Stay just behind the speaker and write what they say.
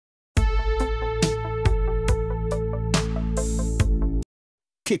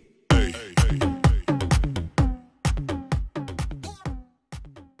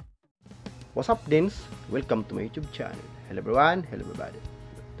What's up, Dins? Welcome to my YouTube channel. Hello everyone, hello everybody.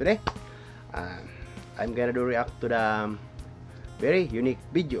 Today, I'm gonna do react to the very unique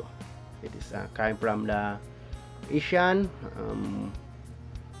video. It is coming from the Asian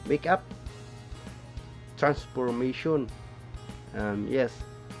makeup transformation. Yes,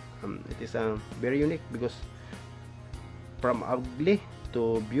 it is very unique because from ugly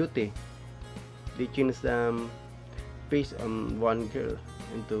to beauty, they changed the face on one girl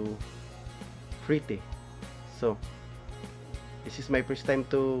into pretty. So this is my first time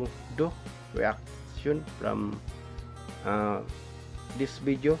to do reaction from this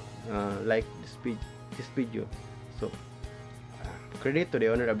video, like this video. So credit to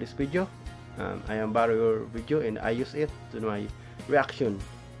the owner of this video. I am borrow your video and I use it to my reaction.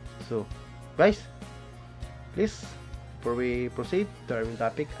 So guys, please, before we proceed to our main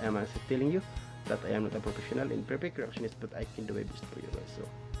topic, I am telling you that I am not a professional and perfect reactionist, but I can do my best for you guys. So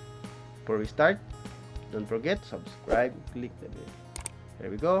before we start, don't forget subscribe, click the bell. Here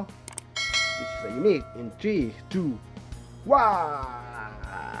we go. This is a unique in 3, 2, 1.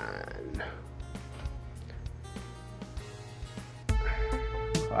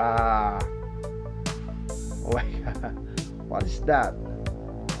 Ah, oh my god, what is that?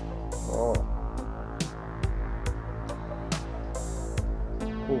 Oh,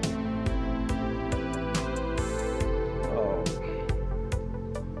 oh.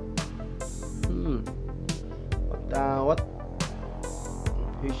 What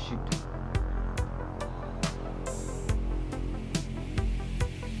is she do?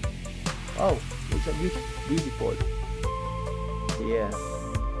 Oh, it's a beautiful. Yeah.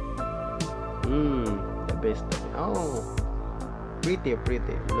 The best. Oh, pretty.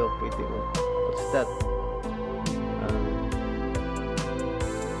 Look, pretty. What's that?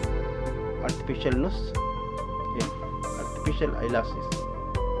 Artificial nose and artificial eyelashes.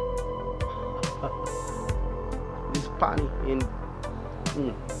 This is funny and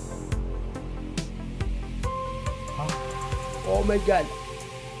oh my god,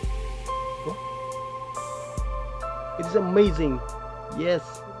 oh, it is amazing. Yes,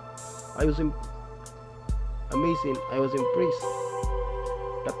 I was amazing. I was impressed.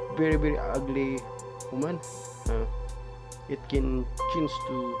 That very ugly woman, it can change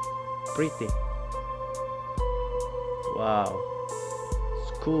to pretty. Wow,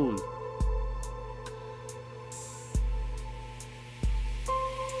 it's cool.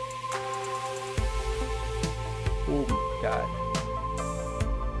 Oh my god.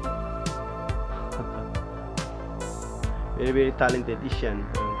 Very talented Asian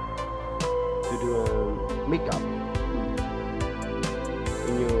to do makeup.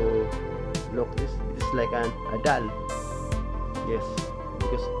 When you look this, it is like a doll. Yes,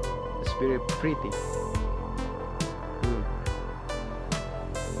 because it's very pretty.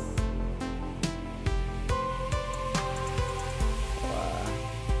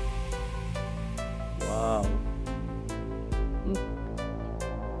 Wow.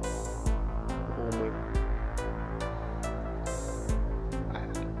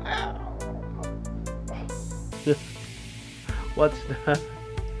 What's that?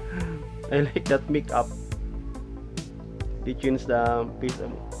 I like that makeup. They change the face.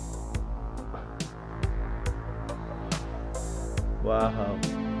 Wow.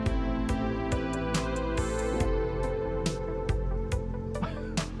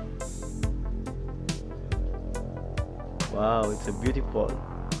 Wow, it's a beautiful.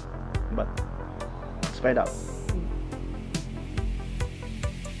 But let's find out.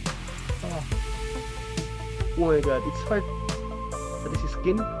 Oh my god, it's hard. So this is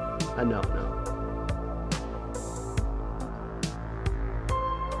skin? No.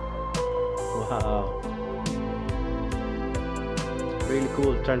 Wow. Really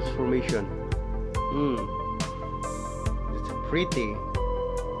cool transformation. It's pretty.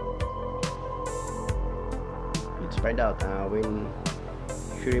 Let's find out when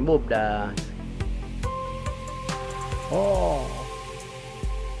she remove the. Oh.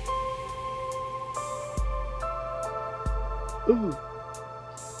 Ooh.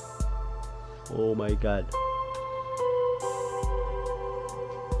 Oh my god.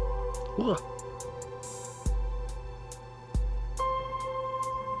 Ooh.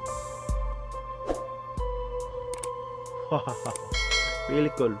 Really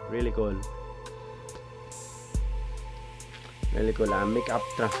cool. Makeup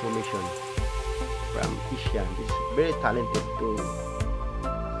transformation from Asian. This is very talented to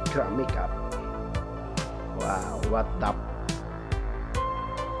draw makeup. Wow, what up?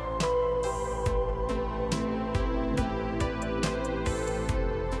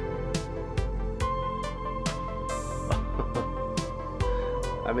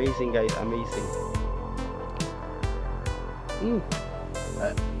 Amazing guys, amazing.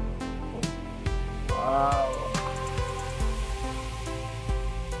 Wow.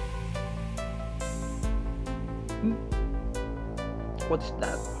 What's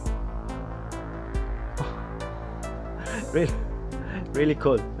that? really, really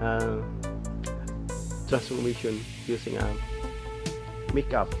cool. Transformation using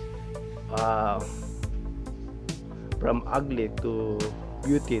makeup. From ugly to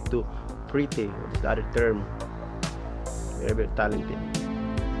beauty to pretty. What's the other term? Very, very talented.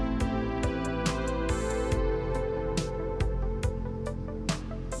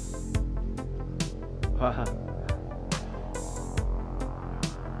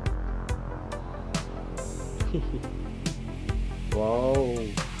 Wow.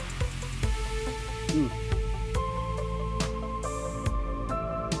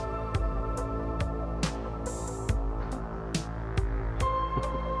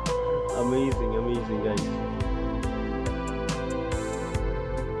 Amazing, amazing guys.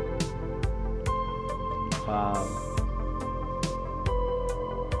 Wow.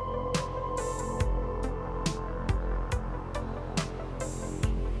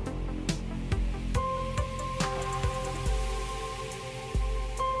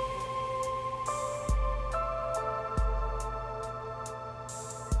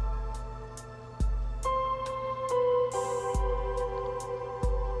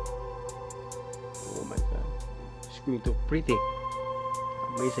 Oh my god, it's going to pretty.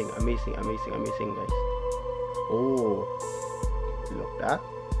 Amazing, amazing, amazing, amazing guys. Oh, look that.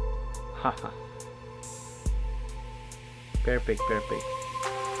 Haha. Perfect, perfect.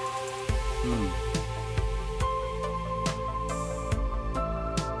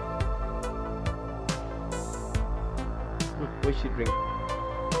 What should drink?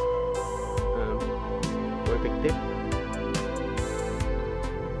 Perfect tip.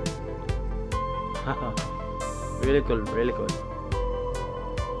 Really cool, really cool.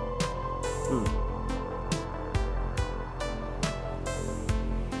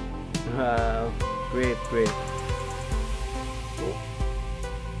 Wow, great, great.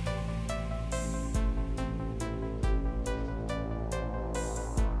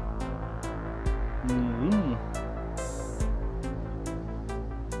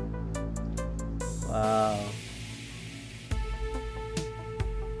 Wow.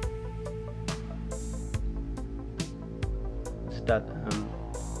 What's that?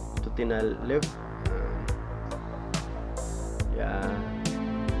 Tutinal leaf. Yeah.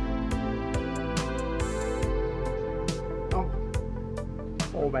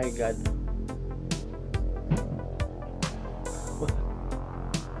 Oh my god.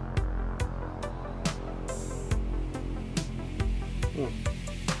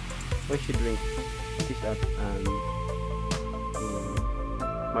 What should drink? What is that?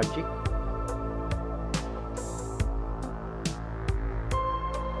 Magic.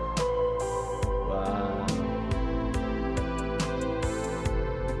 Wow.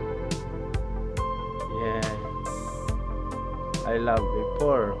 Yeah. I love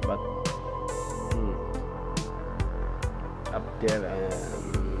before, but up there,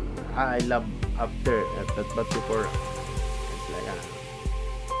 I love after, but before it's like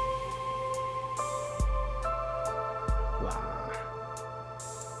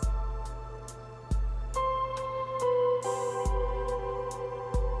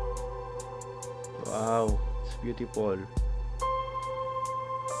wow, it's beautiful.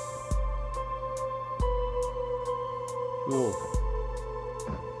 Oh,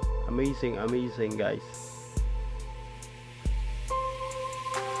 amazing, amazing guys.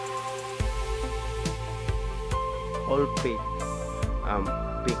 All fake.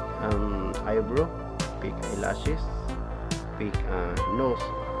 Fake eyebrow, fake eyelashes, fake nose.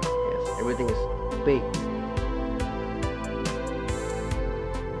 Yes, everything is fake.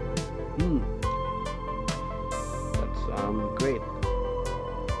 That's great.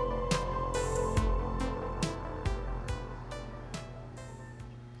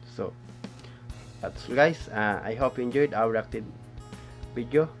 So that's guys. I hope you enjoyed our reacted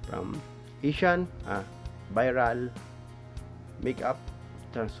video from Asian viral makeup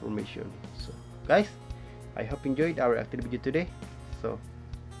transformation. So guys, I hope you enjoyed our reacted video today. So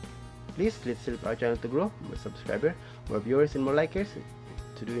please let's help our channel to grow, more subscriber, more viewers and more likers,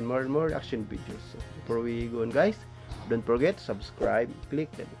 to doing more and more reaction videos. So before we go on guys, don't forget to subscribe,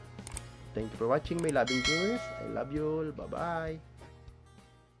 click the bell. Thank you for watching my loving viewers. I love you all. Bye bye.